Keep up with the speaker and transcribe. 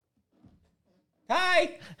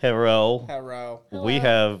Hi. Hello. Hello. We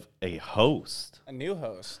have a host. A new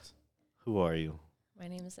host. Who are you? My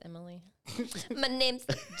name is Emily. My name's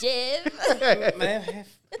Jiv.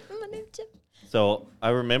 My name's Jiv. So I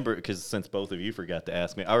remember, because since both of you forgot to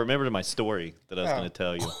ask me, I remembered my story that I was going to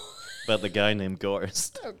tell you about the guy named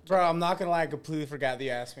Gorst. Bro, I'm not going to lie. I completely forgot that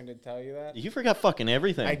you asked me to tell you that. You forgot fucking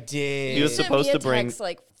everything. I did. He was supposed to bring... text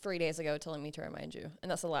like 3 days ago telling me to remind you.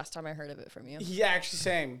 And that's the last time I heard of it from you. Yeah, actually,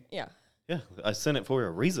 same. Yeah. Yeah, I sent it for a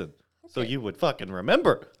reason. Okay. So you would fucking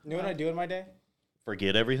remember. You know what I do in my day?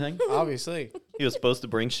 Forget everything. Obviously. He was supposed to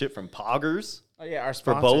bring shit from Poggers. Oh, yeah, our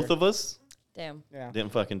sponsor. For both of us. Damn. Yeah.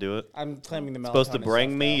 Didn't fucking do it. I'm claiming the melatonin. Supposed to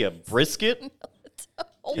bring me a brisket.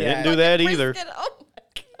 Oh, didn't do that either. Oh my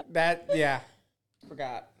God. That, yeah.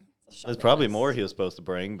 Forgot. There's probably more he was supposed to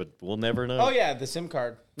bring, but we'll never know. Oh, yeah, the SIM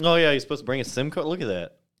card. Oh, yeah, he's supposed to bring a SIM card. Look at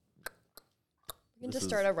that. We can just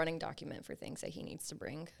start a running document for things that he needs to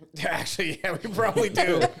bring. Actually, yeah, we probably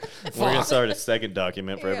do. We're going to start a second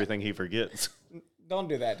document for everything he forgets. Don't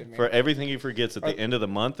do that to me. For everything he forgets at the end of the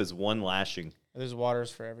month is one lashing. There's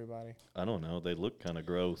waters for everybody. I don't know. They look kind of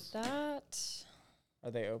gross. That...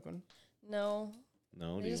 Are they open? No.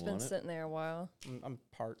 No, do They've you just want been it? sitting there a while. I'm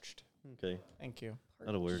parched. Okay. Thank you.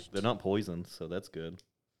 That'll work. They're not poisoned, so that's good.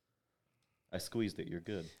 I squeezed it. You're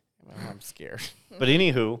good. I'm scared. But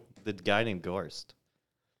anywho, the guy named Gorst.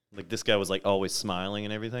 Like, this guy was, like, always smiling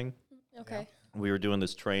and everything. Okay. We were doing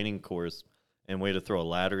this training course, and we had to throw a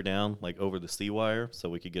ladder down, like, over the sea wire so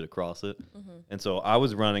we could get across it. Mm-hmm. And so I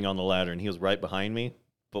was running on the ladder, and he was right behind me.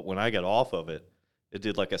 But when I got off of it, it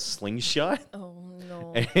did, like, a slingshot. Oh,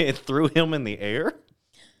 no. And it threw him in the air.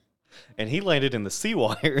 And he landed in the sea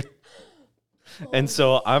wire. And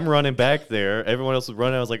so I'm running back there. Everyone else was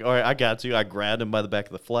running. I was like, all right, I got you. I grabbed him by the back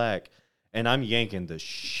of the flag, and I'm yanking the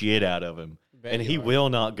shit out of him. And he will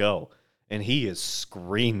not go. And he is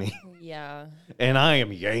screaming. Yeah. And I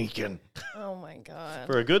am yanking. Oh, my God.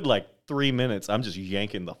 For a good, 3 minutes, I'm just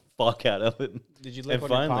yanking the fuck out of it. Did you lick on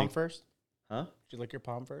your palm first? Huh? Did you lick your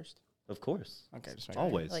palm first? Of course. Okay, just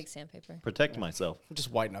always. I like sandpaper. Protect myself. I'm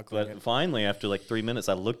just white knuckling But it. finally, after 3 minutes,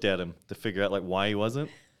 I looked at him to figure out why he wasn't.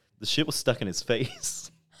 The shit was stuck in his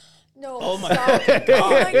face. No, oh my God. Oh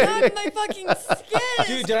my God, my fucking skin.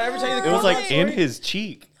 Dude, did I ever tell you the It was corn dog in story? his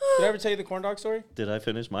cheek. Did I ever tell you the corn dog story? Did I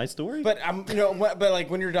finish my story? But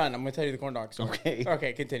when you're done, I'm gonna tell you the corn dog story. Okay.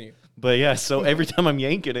 Okay, continue. But yeah, so every time I'm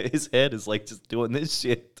yanking it, his head is just doing this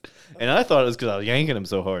shit. And I thought it was because I was yanking him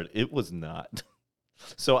so hard. It was not.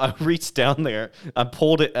 So I reached down there, I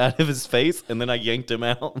pulled it out of his face, and then I yanked him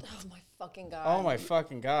out. Oh my fucking God. Oh my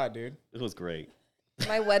fucking God, dude. It was great.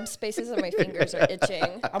 My web spaces of my fingers are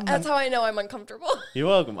itching. That's how I know I'm uncomfortable. You're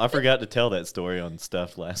welcome. I forgot to tell that story on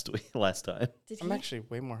Stuff last time. I'm actually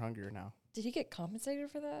way more hungrier now. Did he get compensated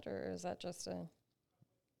for that, or is that just a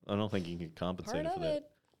I don't think he can compensate part for of that.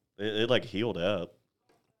 it? It healed up.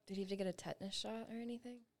 Did he have to get a tetanus shot or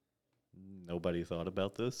anything? Nobody thought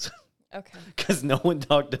about this. Okay. Because no one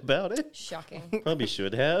talked about it. Shocking. Probably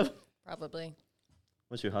should have. Probably.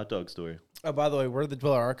 What's your hot dog story? Oh, by the way, we're the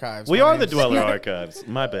Dweller Archives. We are the Dweller Archives.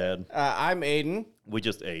 My bad. I'm Aiden. We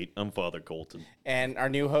just ate. I'm Father Colton. And our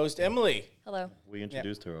new host, Emily. Hello. We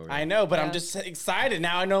introduced her already. I know, but I'm just excited.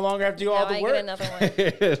 Now I no longer have to do all the I work. get another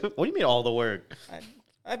one. What do you mean all the work?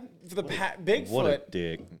 Bigfoot. What a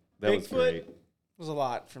dick. That was great. Was a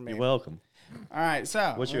lot for me. You're welcome. All right,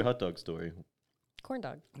 so. What's your hot dog story? Corn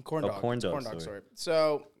dog. Corn dog. Corn dog story.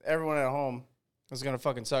 So, everyone at home, this is going to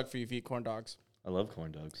fucking suck for you if you eat corn dogs. I love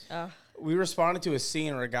corn dogs. We responded to a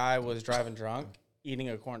scene where a guy was driving drunk, eating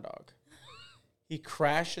a corn dog. He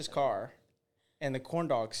crashed his car, and the corn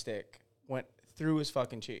dog stick went through his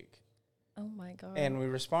fucking cheek. Oh, my God. And we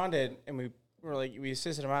responded, and we were like, we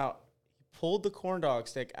assisted him out. He pulled the corn dog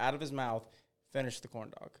stick out of his mouth, finished the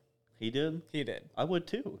corn dog. He did? He did. I would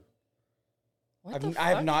too. I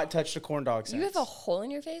have not touched a corn dog since. You have a hole in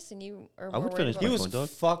your face, and you are. I would finish He my was corn dog.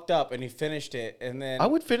 fucked up, and he finished it, and then I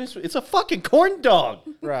would finish. It's a fucking corn dog.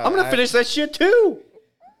 Bro, I'm going to finish that shit too.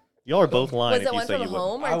 Y'all are both lying Was if it you one say from you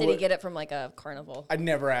wouldn't. home, or did he get it from a carnival? I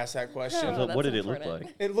never asked that question. Oh, What did that's it look important.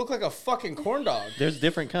 like? It looked like a fucking corn dog. There's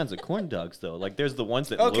different kinds of corn dogs, though. There's the ones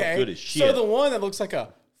that look good as shit. So the one that looks like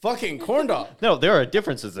a fucking corn dog. No, there are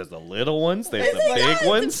differences. There's the little ones. There's the big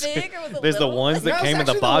ones. There's the ones that came in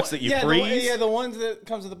the box that you freeze. The ones that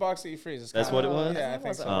comes in the box that you freeze. That's what it was? Yeah, I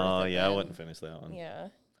think so. Oh, yeah, I wouldn't finish that one. Yeah.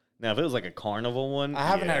 Now, if it was like a carnival one, I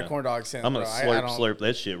haven't had a corn dog since. I'm going to bro. slurp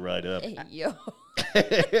that shit right up. Hey, yo.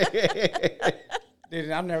 Dude,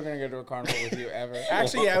 I'm never going to go to a carnival with you ever.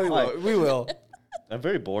 Actually, yeah, we will. We will. I'm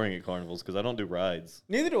very boring at carnivals because I don't do rides.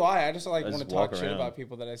 Neither do I. I just want to just talk walk shit around. about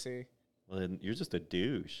people that I see. Well, then you're just a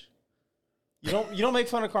douche. You don't make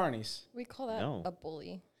fun of carnies. We call that No. a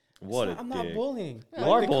bully. What a I'm dick. not bullying. You I are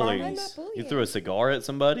like the bullying. I'm carnies. not bullying. You threw a cigar at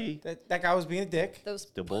somebody? That guy was being a dick. Those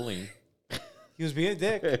Still bullying. He was being a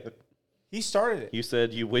dick. He started it. You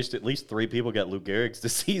said you wished at least 3 people got Lou Gehrig's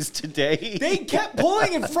disease today. They kept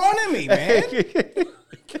pulling in front of me, man.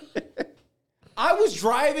 I was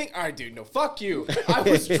driving. All right, dude. No, fuck you. I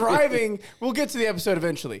was driving. We'll get to the episode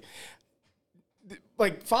eventually.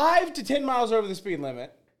 Like 5 to 10 miles over the speed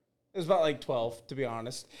limit. It was about like 12, to be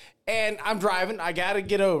honest. And I'm driving. I gotta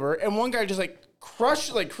get over. And one guy just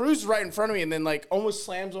cruises right in front of me, and then like almost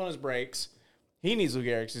slams on his brakes. He needs Lou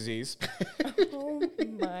Gehrig's disease. oh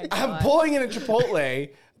my god. I'm pulling in a Chipotle.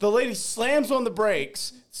 The lady slams on the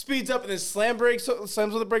brakes, speeds up, and then slams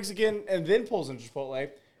on the brakes again, and then pulls into Chipotle.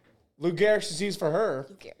 Lou Gehrig's disease for her.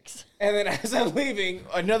 Lou Gehrig's. And then as I'm leaving,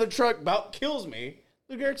 another truck about kills me.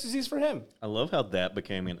 Lou Gehrig's disease for him. I love how that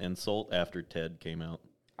became an insult after Ted came out.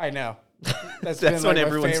 I know. That's been, when like, my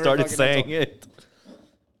everyone favorite started fucking saying insult. it.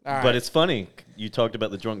 All right. But it's funny. You talked about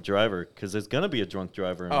the drunk driver because there's going to be a drunk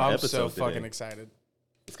driver in our I'm episode so today. fucking excited.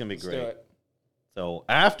 It's going to be Let's great. do it. So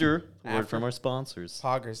after word After. from our sponsors,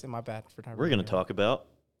 Poggers, in my bad for time. we're going to talk about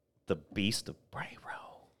the Beast of Bray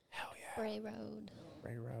Road. Hell yeah. Bray Road.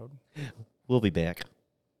 Bray Road. We'll be back.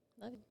 Love you.